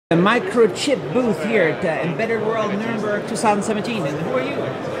A Microchip booth here at Embedded World Nuremberg 2017. And who are you?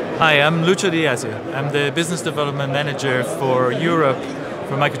 Hi, I'm Lucio Diaz. I'm the Business Development Manager for Europe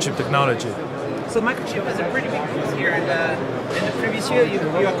for Microchip Technology. So Microchip is a pretty big booth here, and in the previous year you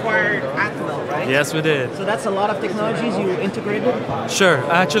acquired Atmel, right? Yes, we did. So that's a lot of technologies you integrated? Sure.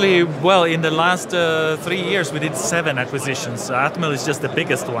 Actually, well, in the last 3 years we did 7 acquisitions. Atmel is just the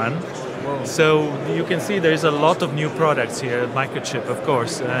biggest one. Whoa. So you can see there is a lot of new products here at Microchip, of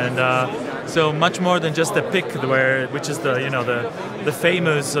course, and so much more than just the PIC, which is the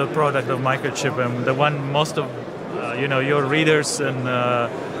famous product of Microchip, and the one most of your readers and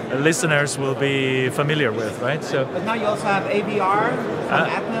listeners will be familiar with, right? So, but now you also have AVR from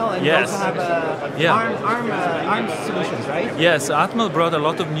Atmel, and yes. you also have ARM solutions, right? Yes, Atmel brought a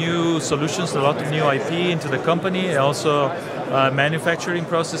lot of new solutions, a lot of new IP into the company, also manufacturing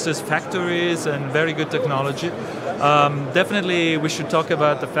processes, factories, and very good technology. Definitely we should talk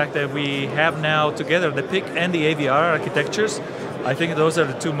about the fact that we have now together the PIC and the AVR architectures. I think those are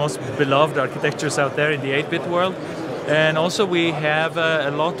the 2 most beloved architectures out there in the 8-bit world. And also we have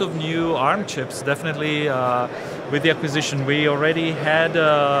a lot of new ARM chips, definitely with the acquisition. We already had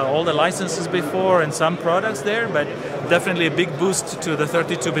all the licenses before and some products there, but definitely a big boost to the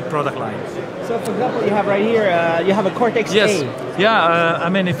 32-bit product line. So for example, you have right here, you have a Cortex-A. Yes, yeah, I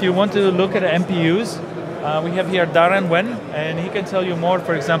mean, if you want to look at MPUs, we have here Darren Wen, and he can tell you more,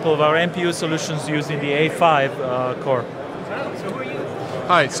 for example, of our MPU solutions using the A5 core. So who are you?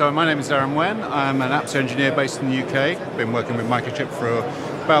 Hi, so my name is Darren Wen. I'm an apps engineer based in the UK. Been working with Microchip for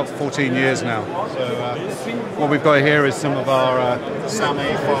about 14 years now. So what we've got here is some of our SAM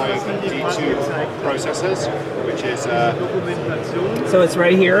A5 D2 processors, which is... so it's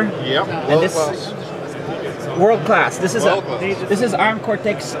right here? Yep, World class. This is World-class. ARM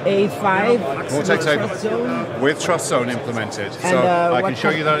Cortex A5 Cortex A Trust Zone. with Trust Zone implemented. And, so I can show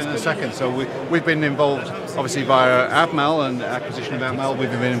you that in a second. So we've been involved, obviously, via Atmel and acquisition of Atmel.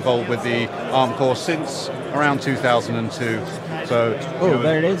 We've been involved with the ARM core since around 2002. So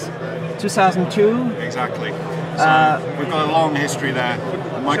there it is. 2002. Exactly. So we've got a long history there.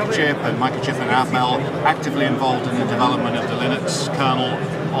 Microchip and Atmel actively involved in the development of the Linux kernel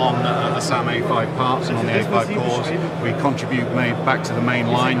on the SAM A5 parts and on the A5 cores. We contribute back to the main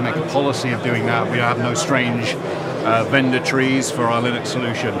line, make a policy of doing that. We have no strange vendor trees for our Linux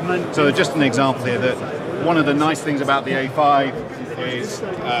solution. So just an example here that one of the nice things about the A5 is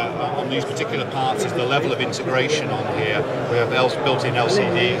on these particular parts is the level of integration on here. We have built-in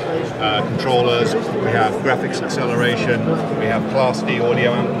LCD controllers, we have graphics acceleration, we have Class D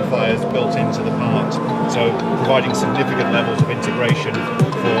audio amplifiers built into the part, so providing significant levels of integration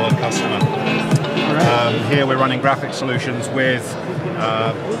for the customer. Here we're running graphics solutions with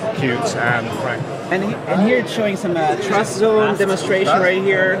Qt and Frank. And here it's showing some Trust Zone demonstration right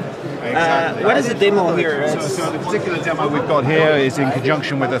here. Exactly. What is the demo here? So the particular demo we've got here is in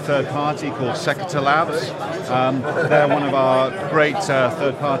conjunction with a third party called Sector Labs. They're one of our great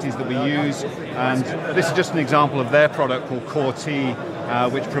third parties that we use, and this is just an example of their product called Core T,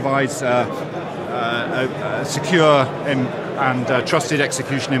 which provides a secure and trusted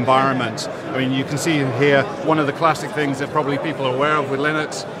execution environment. I mean, you can see here one of the classic things that probably people are aware of with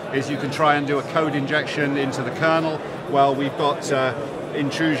Linux is you can try and do a code injection into the kernel. Well, we've got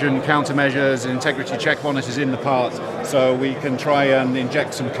intrusion countermeasures and integrity check monitors in the part, so we can try and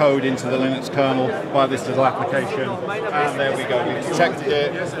inject some code into the Linux kernel via this little application, and there we go, we've detected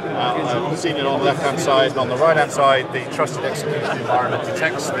it. I've seen it on the left hand side, and on the right hand side the trusted execution environment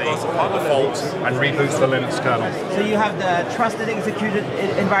detects the fault and reboots the Linux kernel. So you have the trusted executed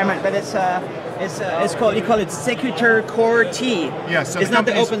environment, but it's called, you call it Sector Core T. Yeah, so it's not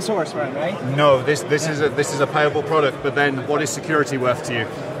the open source one, right? No, this is a payable product, but then what is security worth to you?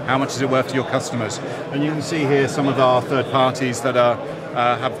 How much is it worth to your customers? And you can see here some of our third parties that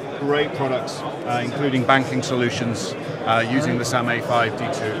have great products, including banking solutions using the SAM A5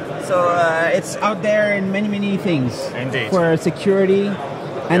 D2. So it's out there in many things. Indeed. For security.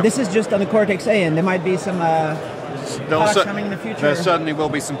 And this is just on the Cortex-A, and there might be some parts coming in the future. There certainly will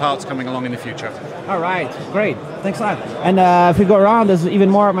be some parts coming along in the future. All right, great. Thanks a lot. And if we go around, there's even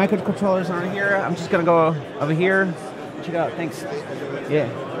more microcontrollers on here. I'm just going to go over here. Check it out. Thanks. Yeah.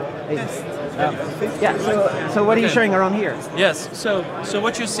 Yeah. So what are you showing around here? Yes. So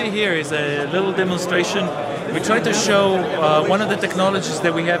what you see here is a little demonstration. We try to show one of the technologies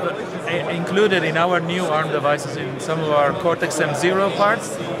that we have included in our new ARM devices in some of our Cortex M0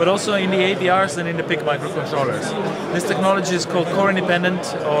 parts, but also in the AVRs and in the PIC microcontrollers. This technology is called core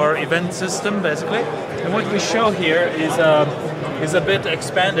independent or event system, basically. And what we show here is a bit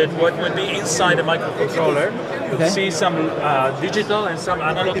expanded what would be inside a microcontroller. You'll see some digital and some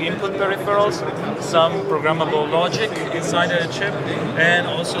analog input peripherals, some programmable logic inside the chip, and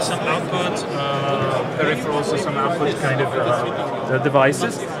also some output peripherals, so some output kind of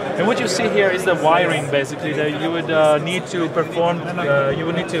devices. And what you see here is the wiring, basically, that you would need to perform, you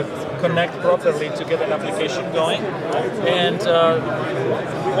would need to connect properly to get an application going. And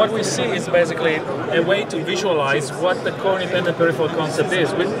what we see is basically a way to visualize what the core-independent peripheral concept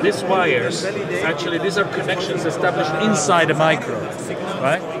is. With these wires, actually, these are connections established inside a micro,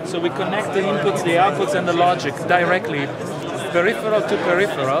 right? So we connect the inputs, the outputs, and the logic directly, peripheral to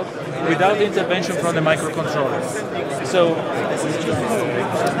peripheral, without the intervention from the microcontroller. So,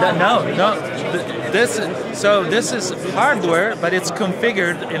 this is hardware, but it's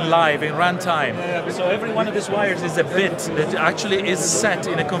configured in live, in runtime. So every one of these wires is a bit that actually is set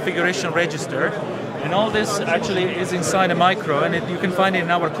in a configuration register. And all this actually is inside a micro, and you can find it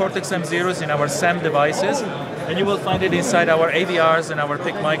in our Cortex M0s, in our SAM devices, and you will find it inside our AVRs and our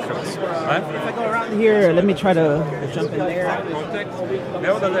PIC micros. Right? If I go around here, let me try to jump in there.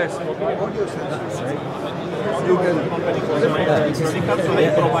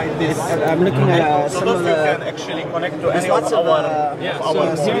 I'm looking at some of the. Can actually connect to any Lots of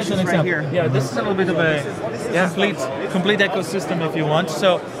So here's an example. here. Yeah, this is a little bit of a complete ecosystem, if you want.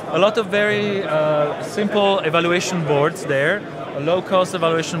 So a lot of very simple evaluation boards there, a low-cost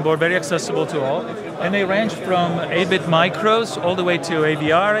evaluation board, very accessible to all, and they range from 8-bit micros all the way to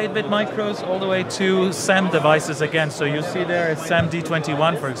AVR 8-bit micros, all the way to SAM devices again. So you see there a SAM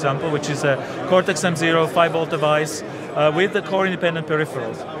D21, for example, which is a Cortex M0 5-volt device with the core-independent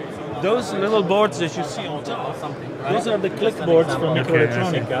peripherals. Those little boards that you see on top, those are the click boards from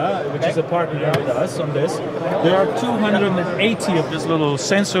Microelectronica, which is a partner with us on this. There are 280 of these little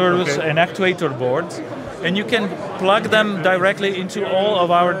sensors and actuator boards, and you can plug them directly into all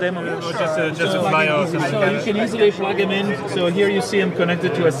of our demo. So you can easily plug them in. So here you see them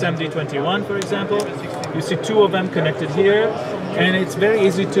connected to a SMD21, for example. You see two of them connected here. And it's very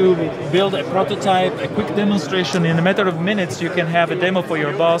easy to build a prototype, a quick demonstration. In a matter of minutes, you can have a demo for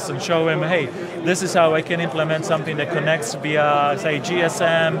your boss and show him, hey, this is how I can implement something that connects via, say,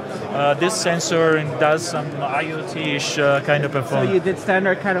 GSM, this sensor, and does some IoT-ish kind of performance. So you did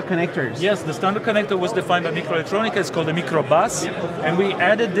standard kind of connectors? Yes, the standard connector was defined by Microelectronica. It's called the Microbus. And we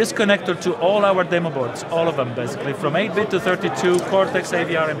added this connector to all our demo boards, all of them, basically, from 8-bit to 32, Cortex,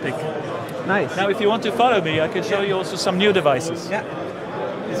 AVR, and PIC. Nice. Now, if you want to follow me, I can show you also some new devices. Yeah.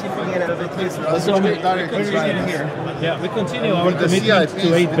 We continue our commitment to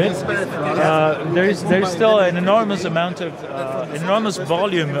 8-bit. There is still an enormous amount of, enormous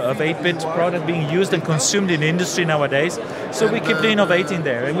volume of 8-bit product being used and consumed in the industry nowadays. So we keep innovating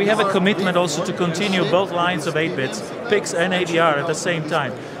there, and we have a commitment also to continue both lines of 8-bits, PICs and AVR at the same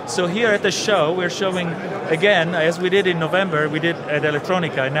time. So here at the show, we're showing, again, as we did in November, we did at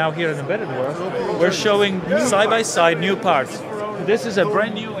Electronica, and now here in Embedded World, we're showing side-by-side new parts. This is a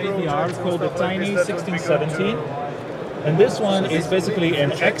brand new AVR called the Tiny 1617. And this one is basically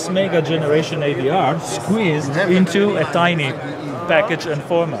an X-Mega generation AVR squeezed into a tiny package and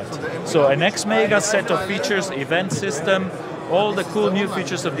format. So an X-Mega set of features, event system, all the cool new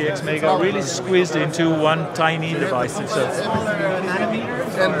features of the X-Mega really squeezed into one tiny device itself.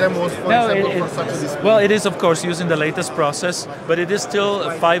 Well, it is of course using the latest process, but it is still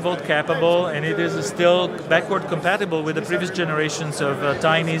 5-volt capable, and it is still backward compatible with the previous generations of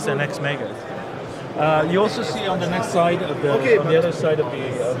Tinys and X-Megas. You also see on the next side of the, on the other side of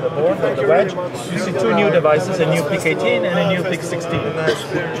the board, of the wedge, you see two new devices, a new PIC18 and a new PIC16.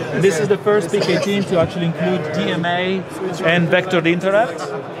 And this is the first PIC18 to actually include DMA and vectored interrupt.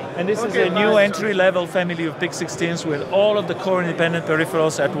 And this is a new entry-level family of PIC16s with all of the core-independent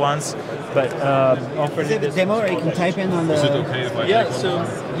peripherals at once, but offered Is it a demo, or you can type in on the... Is it okay if I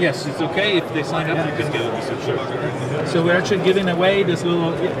yes, it's okay if they sign up, you can get it. Sure. So we're actually giving away this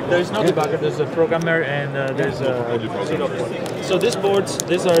little... There's no debugger, there's a programmer, and there's a zero board. So these boards,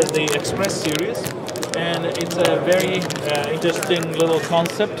 these are the Express series, and it's a very interesting little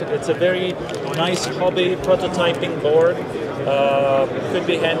concept. It's a very nice hobby prototyping board. Could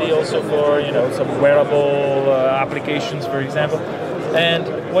be handy also for, you know, some wearable applications, for example.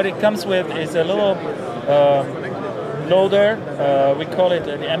 And what it comes with is a little loader. We call it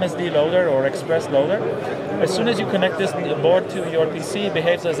the MSD loader or Express loader. As soon as you connect this board to your PC, it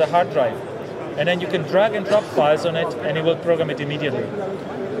behaves as a hard drive. And then you can drag and drop files on it, and it will program it immediately.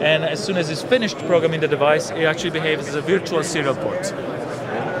 And as soon as it's finished programming the device, it actually behaves as a virtual serial port.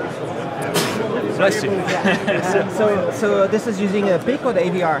 Bless you. So this is using a PIC or the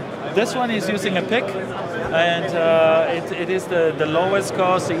AVR? This one is using a PIC, and it is the lowest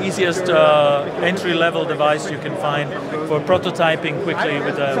cost, the easiest entry-level device you can find for prototyping quickly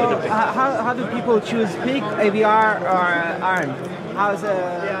with a PIC. How do people choose PIC, AVR, or ARM? How's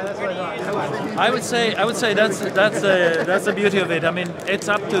I would say that's the beauty of it. I mean, it's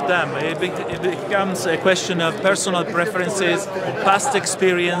up to them. It becomes a question of personal preferences, past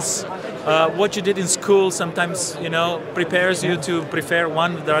experience. What you did in school sometimes, prepares you to prefer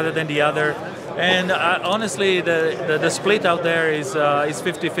one rather than the other. And honestly, the split out there is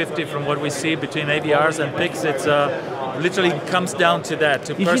 50-50 from what we see between AVRs and PICs. It's literally comes down to that.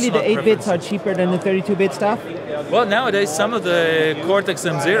 To usually the 8 bits are cheaper than the 32-bit stuff. Well, nowadays some of the Cortex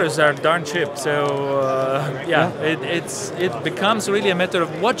M0s are darn cheap. So it becomes really a matter of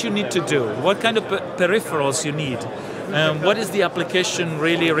what you need to do, what kind of peripherals you need. What is the application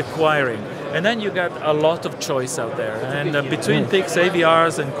really requiring? And then you got a lot of choice out there. And between PICs,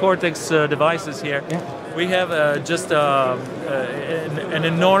 AVRs, and Cortex devices here, we have just an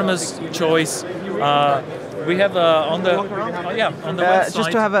enormous choice. We have on the website,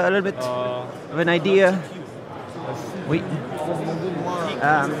 just to have a little bit of an idea.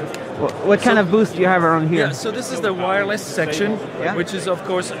 What kind of boost do you have around here? Yeah, so this is the wireless section, which is of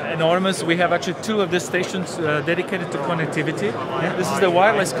course enormous. We have actually 2 of the stations dedicated to connectivity. This is the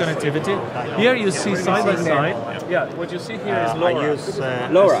wireless connectivity. Here you see side by side. Yeah, what you see here is LoRa. I use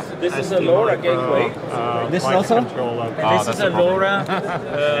LoRa. This is a LoRa gateway. This also? And this is a LoRa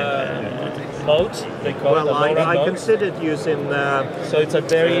mode. They call it a LoRa mode. I considered using. So it's a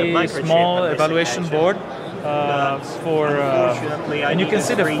very small evaluation board. And you can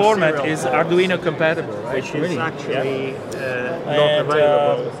see the format is Arduino compatible, right? Which is actually not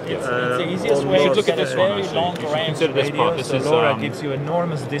available. It's the easiest way to look at this very long range radio. So LoRa gives you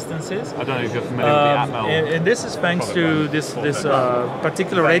enormous distances. I don't know if you're familiar with the Atmel. And this is thanks to this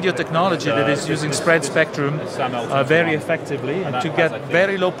particular radio technology that is using spread spectrum very effectively and to get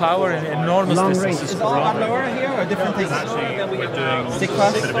very low power and enormous distances. Is all on LoRa here or different things? Actually, we're doing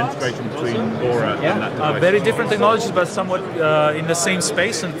a bit of integration between LoRa and that device. Very different technologies, but somewhat in the same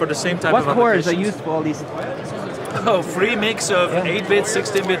space and for the same type of applications. What cores are used for all these? Oh, free mix of 8-bit,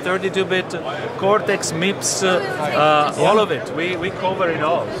 16-bit, 32-bit, Cortex, MIPS, all of it. We cover it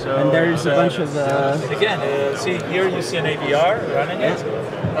all. So, and there's a bunch of... Again, see here you see an AVR running it.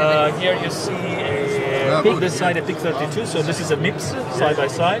 Here you see on this side a PIC32, so this is a MIPS side by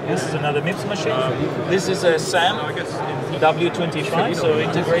side. This is another MIPS machine. This is a SAM W25, so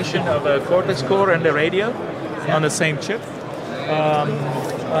integration of a Cortex core and the radio on the same chip.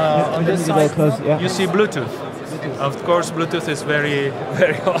 On this side, you see Bluetooth. Of course, Bluetooth is very,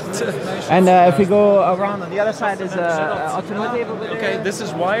 very hot. And if we go around on the other side, is automotive over there? Okay, this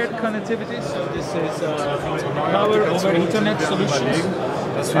is wired connectivity. So this is power over Ethernet solutions.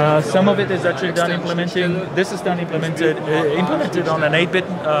 Some of it is actually done implementing. This is done implemented on an 8-bit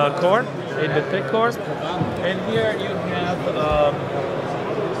core, 8-bit PIC core. And here you have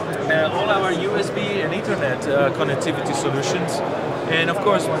all our USB and Ethernet connectivity solutions. And of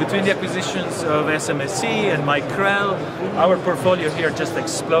course, between the acquisitions of SMSC and Micrel, our portfolio here just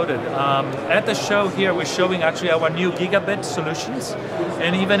exploded. At the show here, we're showing actually our new gigabit solutions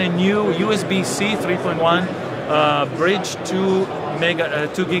and even a new USB-C 3.1 bridge to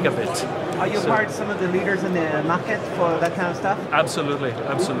 2 gigabit. Are you part of some of the leaders in the market for that kind of stuff? Absolutely,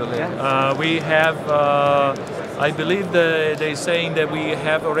 absolutely. Yeah. We have, I believe they're saying that we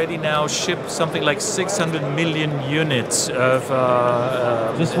have already now shipped something like 600 million units of...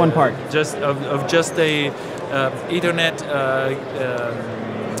 just one part? Just of just a Ethernet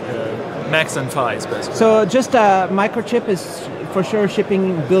Max and PHYs, basically. So just Microchip is for sure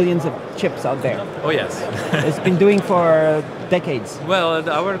shipping billions of chips out there. Oh yes. It's been doing for decades. Well,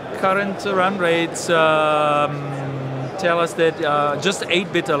 our current run rates tell us that just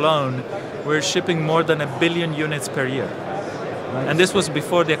 8-bit alone, we're shipping more than 1 billion units per year. Nice. And this was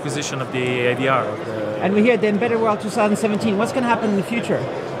before the acquisition of the AVR. And we hear the Embedded World 2017. What's going to happen in the future?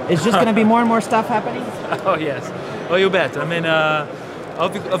 Is just going to be more and more stuff happening? Oh yes. Oh, you bet. I mean,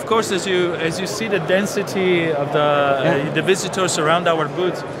 of course, as you see the density of the visitors around our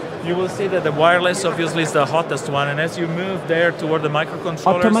booth, you will see that the wireless obviously is the hottest one, and as you move there toward the microcontrollers,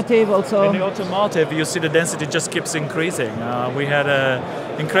 automotive also. In the automotive, you see the density just keeps increasing. We had an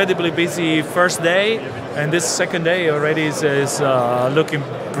incredibly busy first day, and this second day already is looking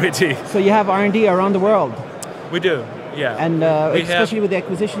pretty. So you have R&D around the world. We do. Yeah, and especially with the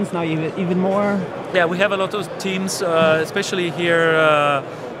acquisitions now, even more. Yeah, we have a lot of teams, especially here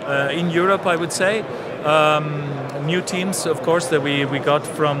in Europe, I would say. New teams, of course, that we got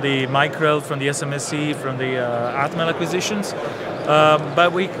from the Micrel, from the SMSC, from the Atmel acquisitions.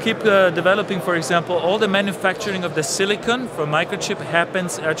 But we keep developing, for example, all the manufacturing of the silicon for Microchip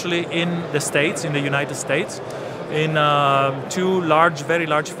happens actually in the States, in the United States, in two very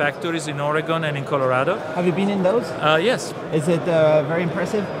large factories in Oregon and in Colorado. Have you been in those? Yes. Is it very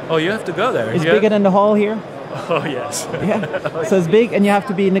impressive? Oh, you have to go there. It's bigger than the hall here? Oh, yes. Yeah. So it's big, and you have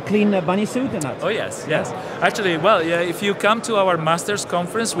to be in a clean bunny suit or not? Oh, yes, yes. Actually, well, yeah, if you come to our Masters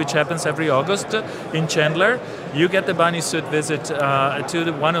Conference, which happens every August in Chandler, you get the bunny suit visit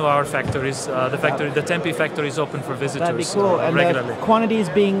to one of our factories. The Tempe factory is open for visitors. That'd be cool. And regularly. The quantities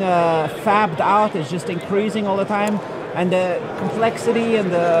being fabbed out is just increasing all the time. And the complexity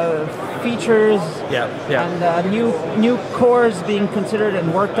and the features and new cores being considered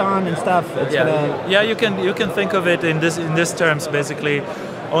and worked on and stuff. It's you can think of it in this terms basically.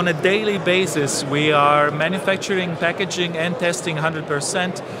 On a daily basis, we are manufacturing, packaging, and testing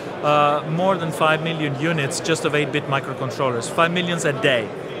 100% more than 5 million units just of 8-bit microcontrollers. 5 million a day.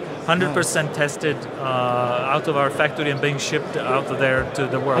 100% tested out of our factory and being shipped out of there to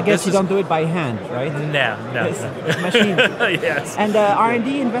the world. I guess you don't do it by hand, right? No. Machines. Yes. And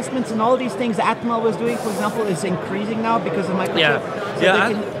R&D investments in all these things Atmel was doing, for example, is increasing now because of Microchip. So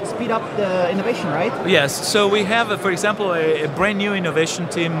they can speed up the innovation, right? Yes. So we have, for example, a brand new innovation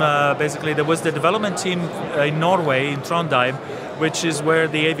team. Basically, there was the development team in Norway, in Trondheim, which is where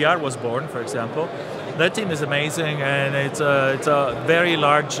the AVR was born, for example. That team is amazing, and it's a very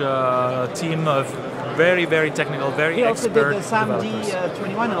large team of very, very technical, very expert developers. He also did the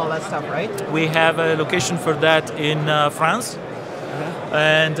SAMD21 and all that stuff, right? We have a location for that in France.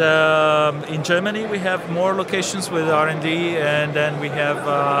 And in Germany we have more locations with R&D, and then we have,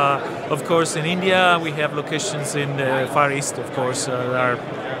 of course, in India we have locations in the Far East, of course, that are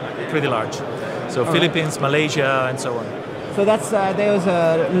pretty large. So Philippines, Malaysia, and so on. So that's there's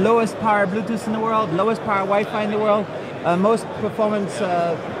lowest power Bluetooth in the world, lowest power Wi-Fi in the world, most performance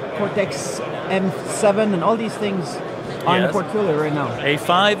Cortex M7, and all these things are in the portfolio right now.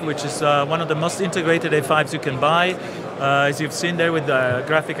 A5, which is one of the most integrated A5s you can buy, as you've seen there, with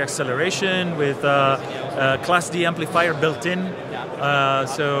graphic acceleration, with Class D amplifier built in.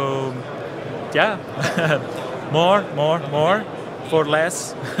 So, yeah, more for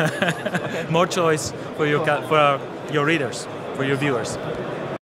less, more choice for your readers, for your viewers.